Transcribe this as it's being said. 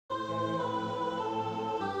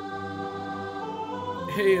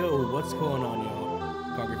Hey yo, what's going on, y'all?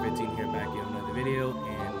 Conquer15 here, back in another video,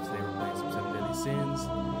 and today we're playing some 7 Deadly Sins.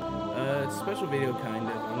 Special video, kind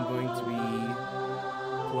of. I'm going to be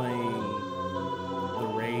playing the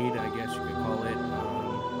raid, I guess you could call it.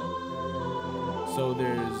 So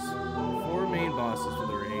there's 4 main bosses for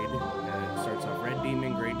the raid. It starts off Red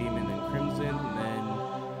Demon, Grey Demon, then Crimson, and then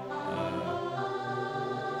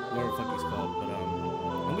whatever the fuck he's called. But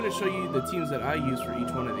I'm going to show you the teams that I use for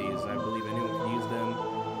each one of these. I believe anyone can use them.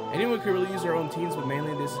 Anyone can really use their own teams, but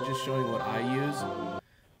mainly this is just showing what I use.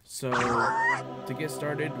 So, to get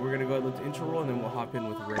started, we're going to go with the intro roll, and then we'll hop in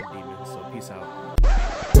with Red Demon. So, peace out.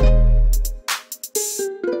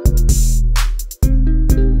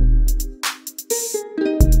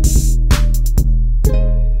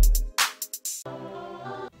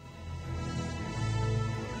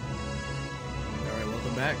 Alright,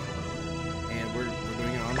 welcome back. And we're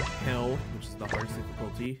doing it on Hell, which is the hardest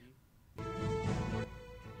difficulty.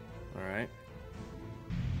 Alright.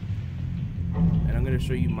 And I'm going to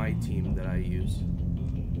show you my team that I use.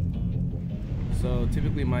 So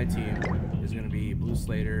typically my team is going to be Blue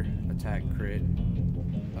Slater, attack crit,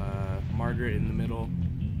 Margaret in the middle,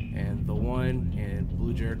 and the one and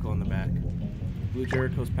Blue Jericho in the back. Blue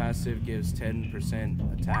Jericho's passive gives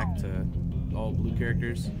 10% attack to all blue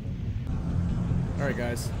characters. Alright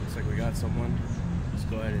guys, looks like we got someone. Let's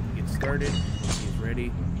go ahead and get started. Once he's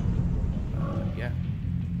ready. Yeah.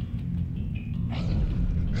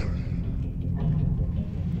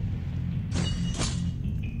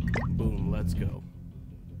 Boom, let's go.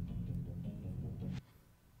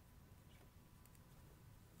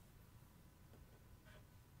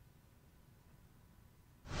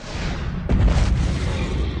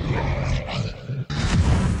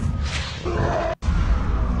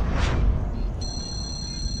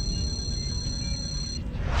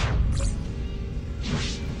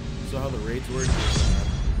 So how the raids work is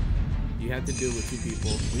you have to do it with 2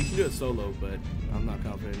 people. Well, you can do it solo, but I'm not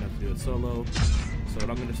confident enough to do it solo. So what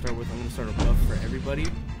I'm going to start with, I'm going to start a buff for everybody,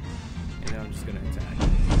 and then I'm just going to attack.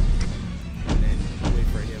 And then wait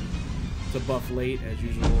for him to buff late, as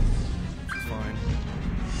usual, which is fine.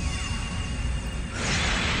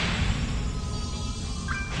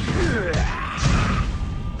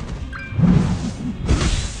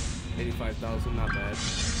 $85,000, not bad.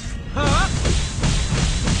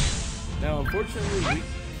 Now, unfortunately, we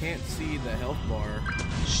can't see the health bar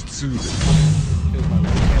because my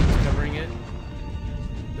webcam is covering it.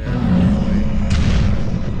 There,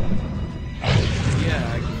 yeah,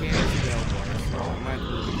 I can't see the health bar, so I might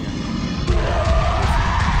move again.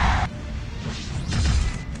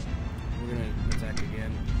 We're gonna attack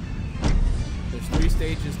again. There's 3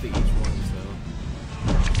 stages to each one, so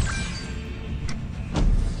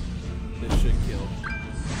this should kill.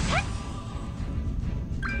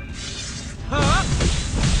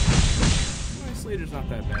 Slater's not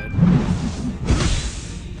that bad.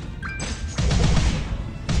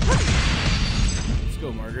 Let's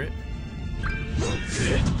go, Margaret.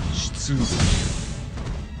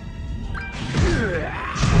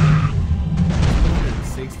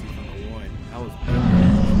 260 from the 1. That was bad.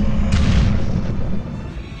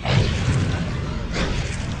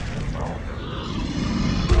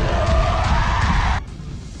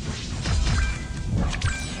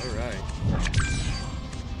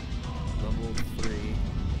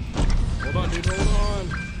 Hold on, dude, hold on.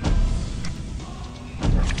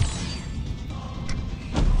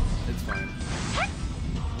 It's fine.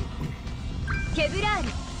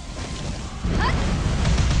 Keburari.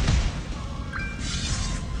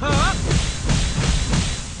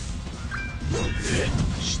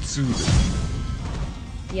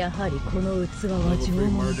 Level 3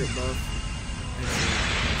 Margaret buff.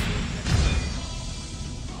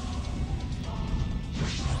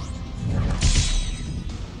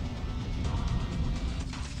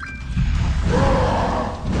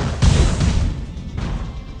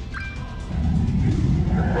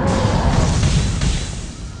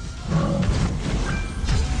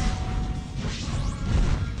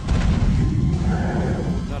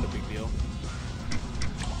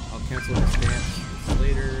 Cancel the stance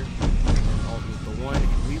later, and then alt with the 1,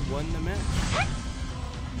 and we won the match.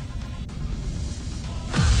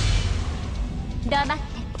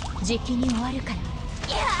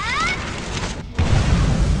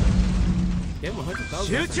 Damn,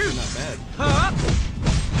 100,000 is not bad.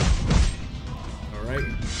 Alright.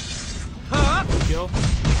 Kill.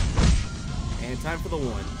 And time for the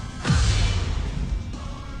 1.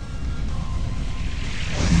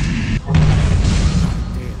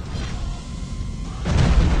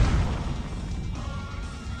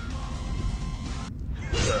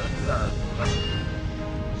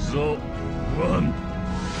 The one.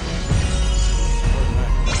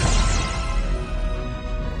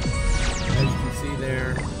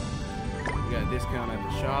 discount at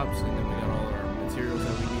the shops, and then we got all our materials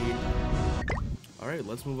that we need. Alright,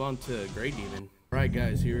 let's move on to Grey Demon. Alright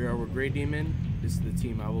guys, here we are with Grey Demon. This is the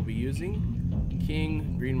team I will be using.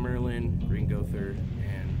 King, Green Merlin, Green Gothard,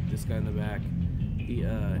 and this guy in the back. He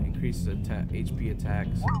increases HP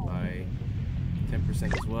attacks by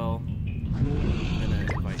 10% as well. I'm gonna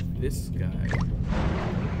invite this guy.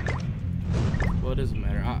 Well, it doesn't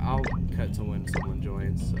matter. I'll cut to when someone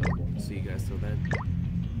joins, so see you guys till then.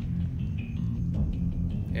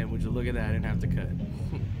 And would you look at that, I didn't have to cut.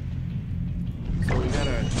 So we got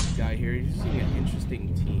a guy here, he's using an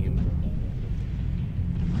interesting team.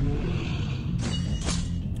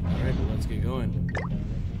 Alright, well, let's get going.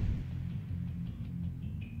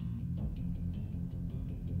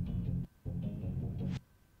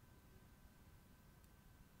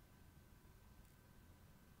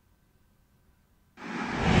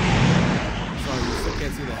 Sorry, you still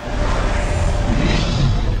can't see that.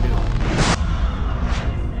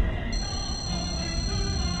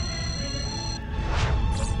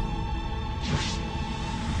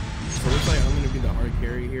 So it looks like I'm going to be the hard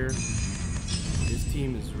carry here. This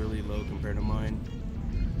team is really low compared to mine.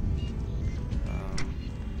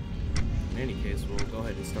 In any case, we'll go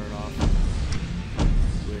ahead and start off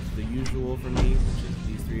with the usual for me, which is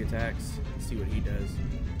these 3 attacks. Let's see what he does.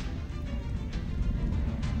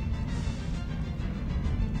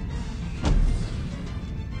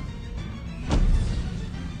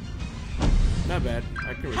 Not bad.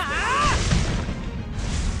 I can respect that.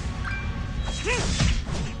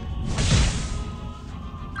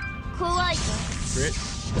 Crit.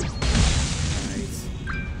 Nice.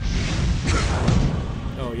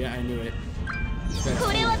 Oh yeah, I knew it.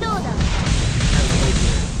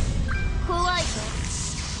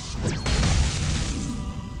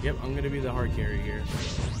 Yep, I'm gonna be the hard carry here.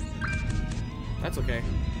 That's okay.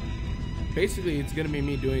 Basically, it's gonna be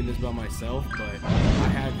me doing this by myself, but I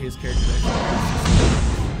have his character. Gets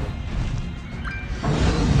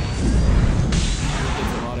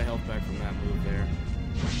a lot of health back from that move there.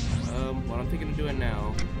 What I'm thinking of doing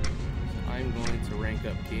now, I'm going to rank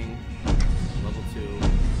up King, level 2,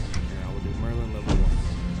 and I will do Merlin, level 1.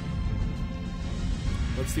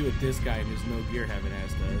 Let's see what this guy and his no gear having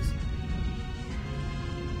ass does.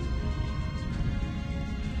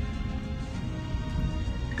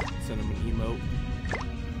 Send him an emote.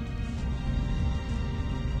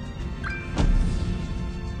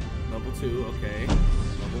 Level 2, okay.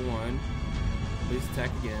 Level 1. Please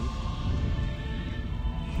attack again.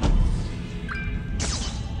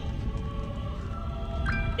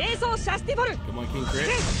 Come on, King, crit.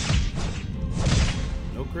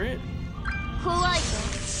 No crit.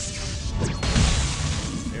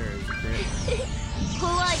 There is a crit.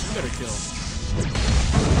 You better kill.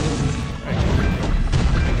 Alright,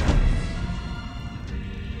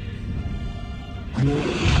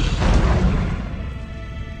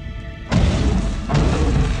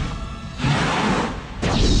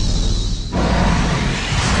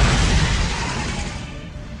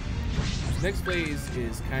 next phase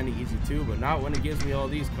is kind of easy too, but not when it gives me all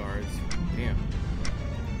these cards. Damn.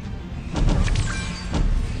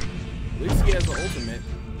 At least he has the ultimate.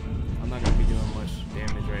 I'm not going to be doing much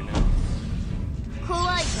damage right now.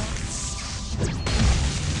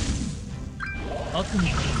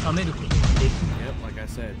 Yep, like I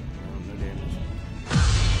said, no damage.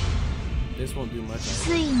 This won't do much.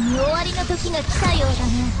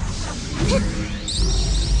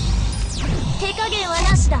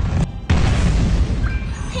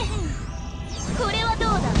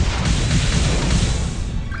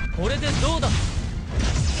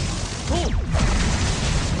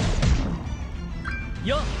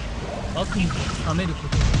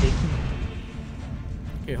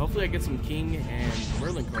 Okay, hopefully I get some King and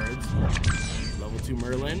Merlin cards. Level 2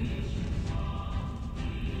 Merlin.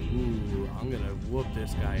 Ooh, I'm gonna whoop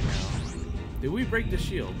this guy now. Did we break the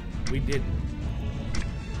shield? We didn't.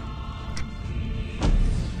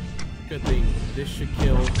 Good thing. This should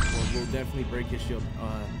kill, or we'll definitely break his shield.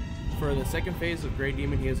 For the second phase of Grey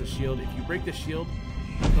Demon, he has a shield. If you break the shield,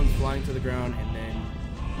 he comes flying to the ground, and then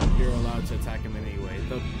you're allowed to attack him in any way.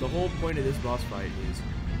 The whole point of this boss fight is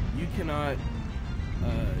you cannot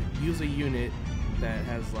use a unit that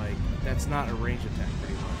has that's not a range attack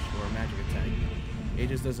pretty much, or a magic attack. It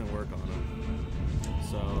just doesn't work on him.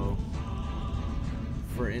 So,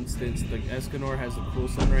 for instance, the Escanor has a cool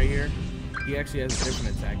sun right here. He actually has a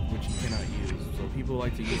different attack which you cannot use. So people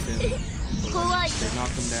like to use him. They knock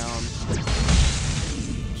him down.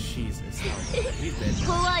 Jesus, he's dead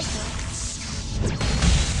now.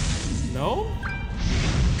 No?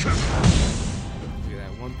 Look at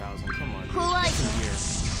that, 1,000. Come on, dude. Get some gear.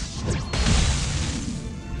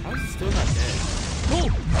 How How is it still not dead?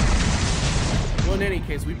 Well, in any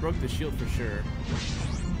case, we broke the shield for sure.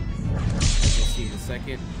 As you'll see in a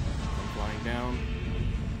second. I'm flying down.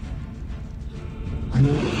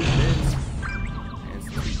 There it is. And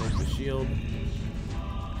since we broke the shield,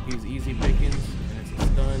 he's easy pickings, and it's a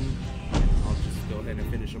stun. I'll just go ahead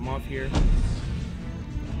and finish him off here.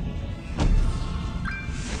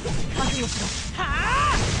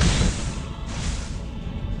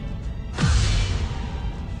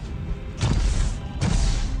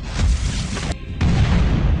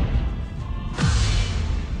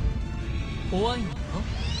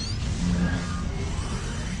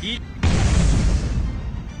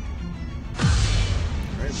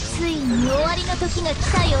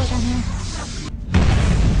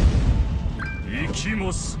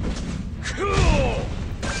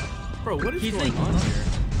 Bro, what is going on here?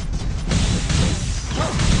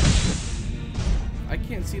 I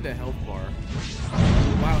can't see the health bar.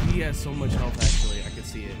 Wow, he has so much health actually. I can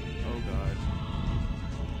see it. Oh god.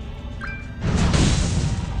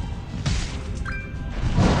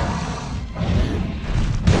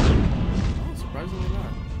 Oh, surprisingly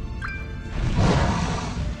not.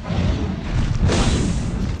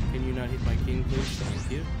 Can you not hit my king, please?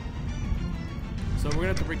 Thank you. So we're gonna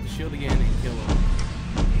have to break the shield again and kill him.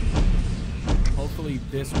 Hopefully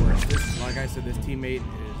this works. This, like I said, this teammate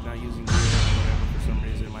is not using gear or whatever. For some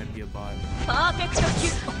reason, it might be a bot.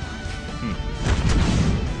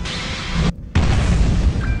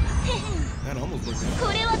 That almost worked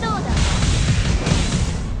out.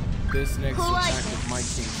 This next attack with my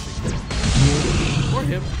king should kill. Or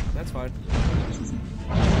him. That's fine.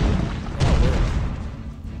 That'll work.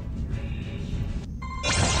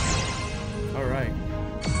 Alright.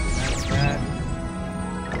 That's that.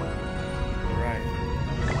 Alright.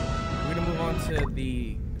 We're gonna move on to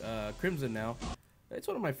the Crimson now. It's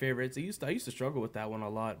one of my favorites. I used to struggle with that one a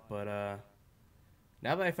lot, but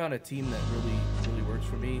now that I found a team that really works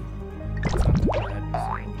for me, it's not too bad.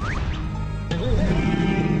 So.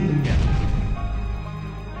 Yeah.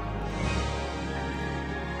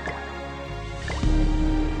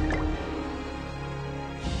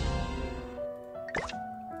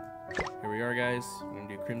 Here we are, guys. We're gonna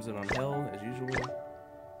do Crimson on Hell as usual.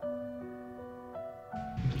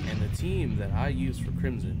 And the team that I use for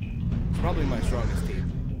Crimson is probably my strongest team.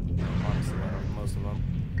 Honestly, out of most of them.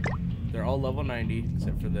 They're all level 90,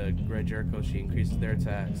 except for the Red Jericho. She increases their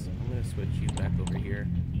attacks. I'm gonna switch you back over here.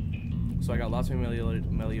 So I got lots of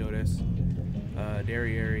Meliodas,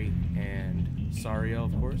 Darieri, and Sario,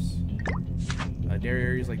 of course.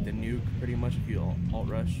 Darieri is like the nuke, pretty much, if you alt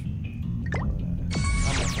rush.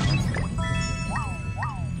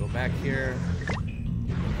 Go back here.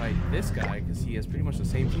 Invite this guy because he has pretty much the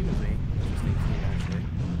same team as me. Interesting team actually.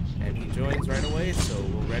 And he joins right away, so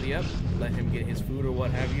we'll ready up, let him get his food or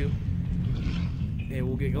what have you, and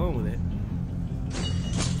we'll get going with it.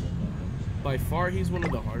 By far, he's one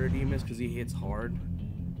of the harder demons because he hits hard,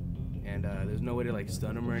 and there's no way to like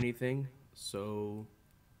stun him or anything. So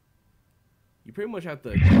you pretty much have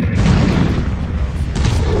to. And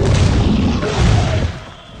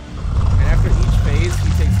after each phase, he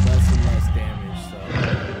takes less and less damage. So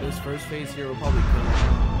this first phase here will probably kill him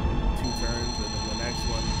 2 turns, and then the next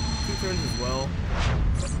one 2 turns as well.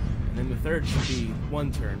 And then the third should be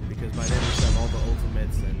 1 turn because by then we have all the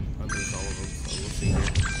ultimates and unleash all of them. So we'll see here.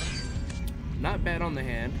 Not bad on the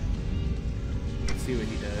hand. Let's see what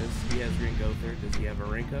he does. He has Ring Gother. Does he have a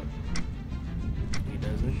rank up? He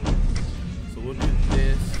doesn't. So we'll do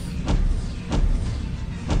this.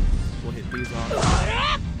 We'll hit these off.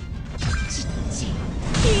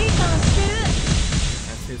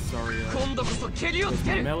 That's his Sario. Goes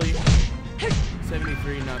to melee.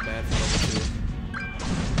 73, not bad for level 2.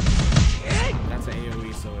 That's an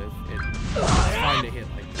AoE, so it's fine to hit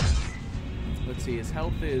like that. Let's see, his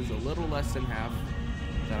health is a little less than half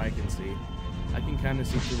that I can see. I can kind of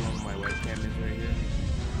see through one of my webcam is right here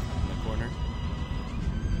in the corner.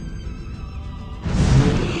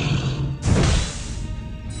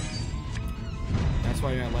 That's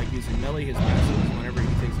why I like using melee. His passive is whenever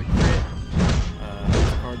he takes a crit,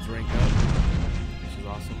 his cards rank up, which is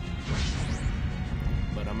awesome.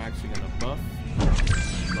 But I'm actually going to buff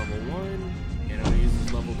level 1, and I'm going to use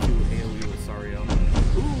this level 2 AoE with Sario.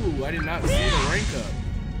 Ooh, I did not see the rank up.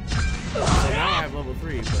 So now I have level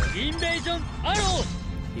 3, but he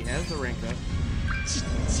has the rank up.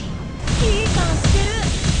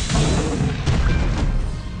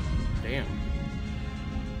 Damn.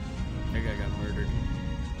 That guy got murdered.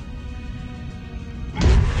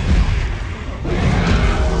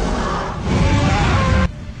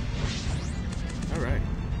 Alright.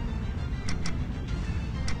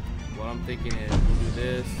 What I'm thinking is we'll do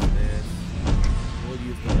this.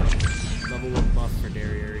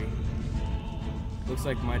 Looks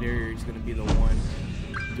like Might Area is gonna be the one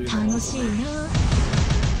doing the ultimate.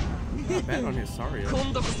 Not bad on his Sario.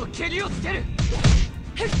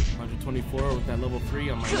 124 with that level 3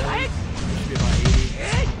 on my belly. Should be about 80.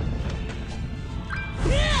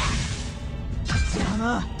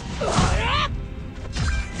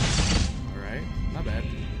 Alright, not bad.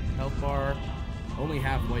 Health bar, only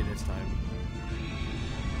halfway this time.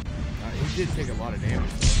 It did take a lot of damage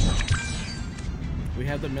though. We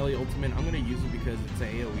have the melee ultimate. I'm gonna use it because it's an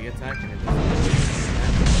AoE attack and it doesn't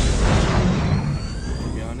to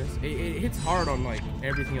be honest. It hits hard on like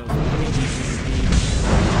everything else. Against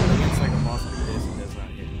like a boss like this, it does not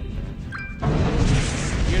hit like that.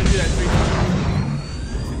 You're gonna do that 3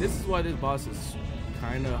 times. See, this is why this boss is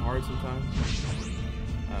kinda hard sometimes.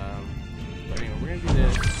 But anyway, we're gonna do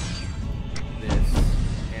this,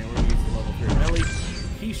 and we're gonna use the level 3 melee.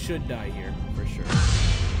 He should die here for sure.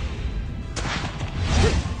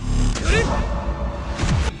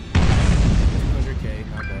 200k,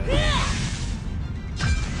 not bad.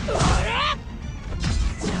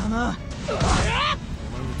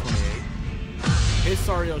 128. His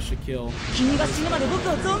Sario should kill.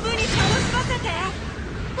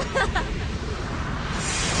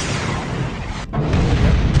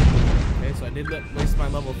 Okay, so I did waste my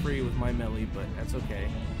level 3 with my melee, but that's okay.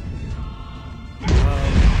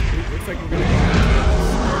 Looks like we're gonna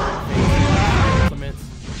go implements.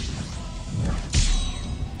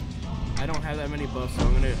 I don't have that many buffs, so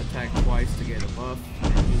I'm gonna attack twice to get a buff.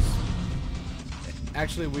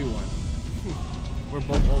 Actually, we won. We're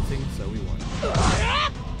both ulting, so we won.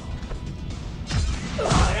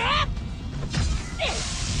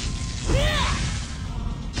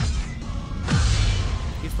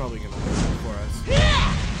 He's probably gonna win for us.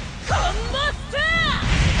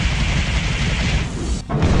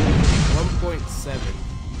 1.7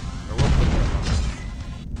 or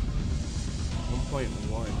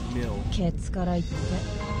 1.1 mil.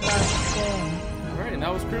 Alright, and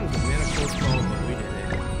that was Crimson. We had a close call, but we did it.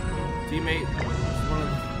 Teammate was one of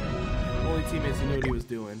the only teammates who knew what he was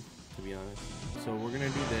doing, to be honest. So we're gonna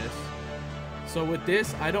do this. So with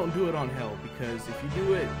this, I don't do it on Hell because if you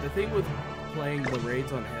do it, the thing with playing the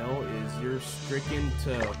raids on Hell is you're stricken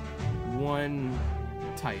to one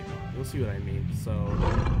type. You'll see what I mean. So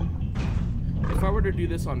if I were to do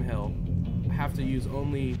this on Hell, I have to use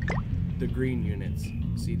only the green units.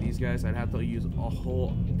 See these guys? I'd have to use a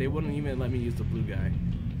whole... They wouldn't even let me use the blue guy,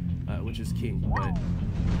 which is King. But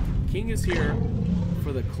King is here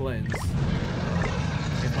for the cleanse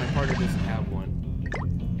if my partner doesn't have one.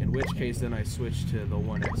 In which case, then I switch to the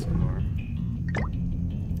 1X MR.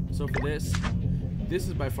 So for this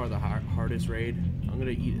is by far the hardest raid. I'm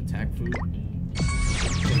gonna eat attack food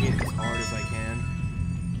to hit as hard as I can.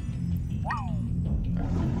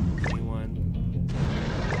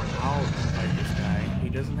 I'll fight this guy. He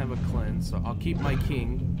doesn't have a cleanse, so I'll keep my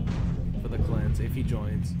King for the cleanse if he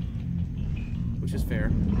joins, which is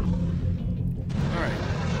fair. Alright,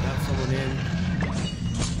 got someone in.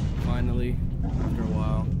 Finally, after a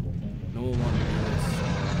while. No one wanted to do this, so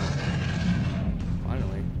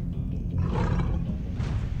finally.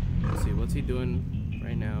 Let's see, what's he doing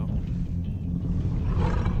right now?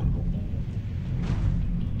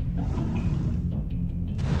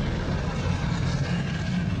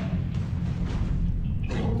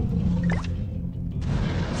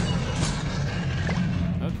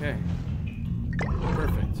 Okay,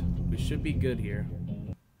 perfect. We should be good here.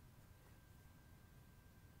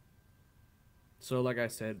 So like I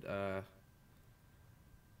said,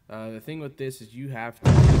 the thing with this is you have to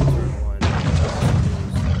turn 1.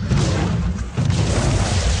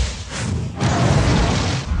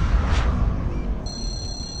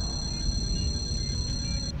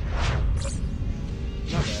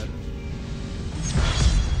 Not bad.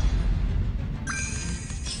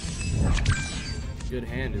 Good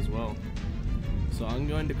hand as well. So I'm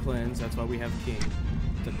going to cleanse, that's why we have King.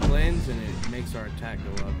 To cleanse and it makes our attack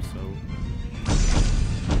go up, so.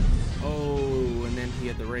 Oh, and then he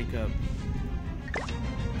had the rank up.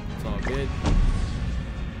 It's all good.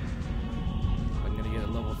 I'm gonna get a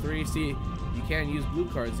level 3. See, you can't use blue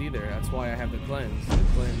cards either. That's why I have the cleanse. The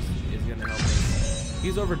cleanse is gonna help us.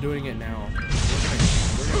 He's overdoing it now.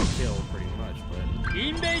 We're gonna kill pretty much, but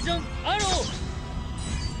Invasion arrow.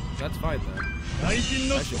 that's fine though.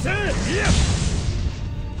 Excellent.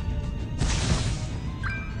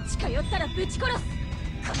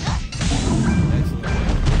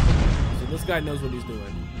 So this guy knows what he's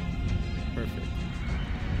doing. Perfect.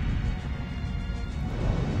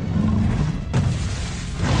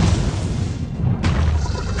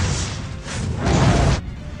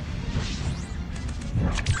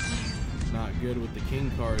 Not good with the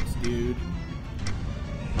King cards, dude.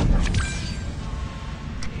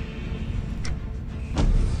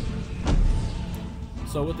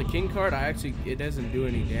 So with the king card, it doesn't do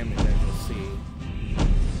any damage, as you'll see.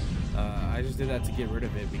 I just did that to get rid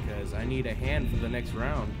of it because I need a hand for the next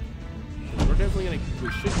round. We're definitely gonna, we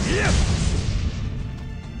should. Yeah.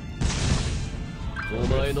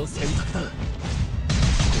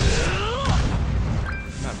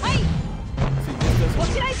 Not bad. See, this doesn't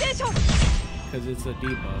because it's a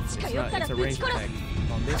debuff. It's a range attack.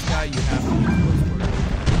 On this guy, you have to use close quarter.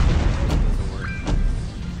 It doesn't work.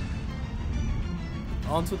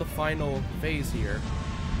 On to the final phase here.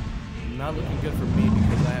 Not looking good for me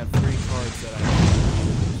because I have 3 cards that I have.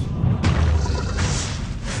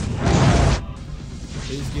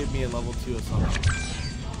 Please give me a level 2 or something.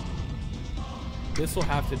 This will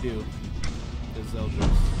have to do. The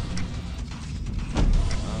Zeldris.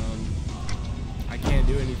 I can't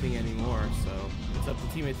do anything anymore, so it's up to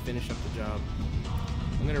teammates to finish up the job.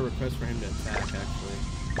 I'm gonna request for him to attack, actually.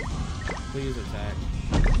 Please attack.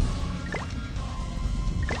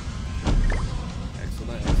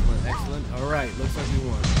 Excellent, excellent, excellent. Alright, looks like we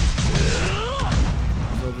won.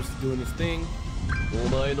 So just doing his thing.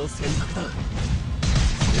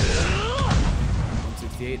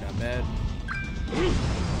 168, not bad.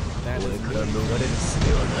 That is good.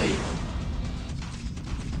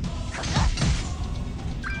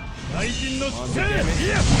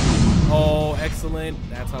 Oh, excellent.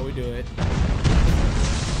 That's how we do it.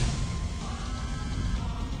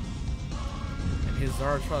 And his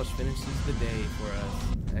Zaratrosh finishes the day for us.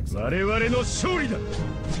 Excellent.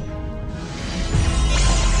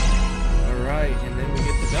 Alright, and then we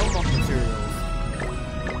get the Belmont materials.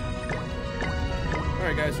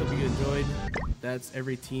 Alright guys, hope you enjoyed. That's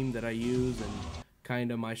every team that I use and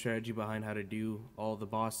kind of my strategy behind how to do all the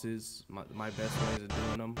bosses, my best ways of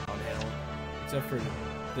doing them on Hell, except for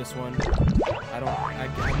this one.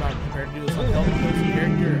 I'm not prepared to do this on Hell because the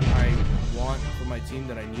character I want for my team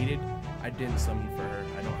that I needed, I didn't summon for her.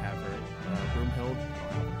 I don't have her. Broomhild.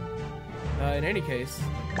 In any case,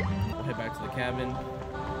 I'll head back to the cabin,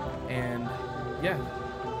 and yeah.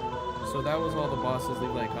 So that was all the bosses. Leave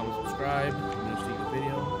a like, comment, subscribe. I'm gonna see the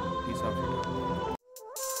video. Peace out for now.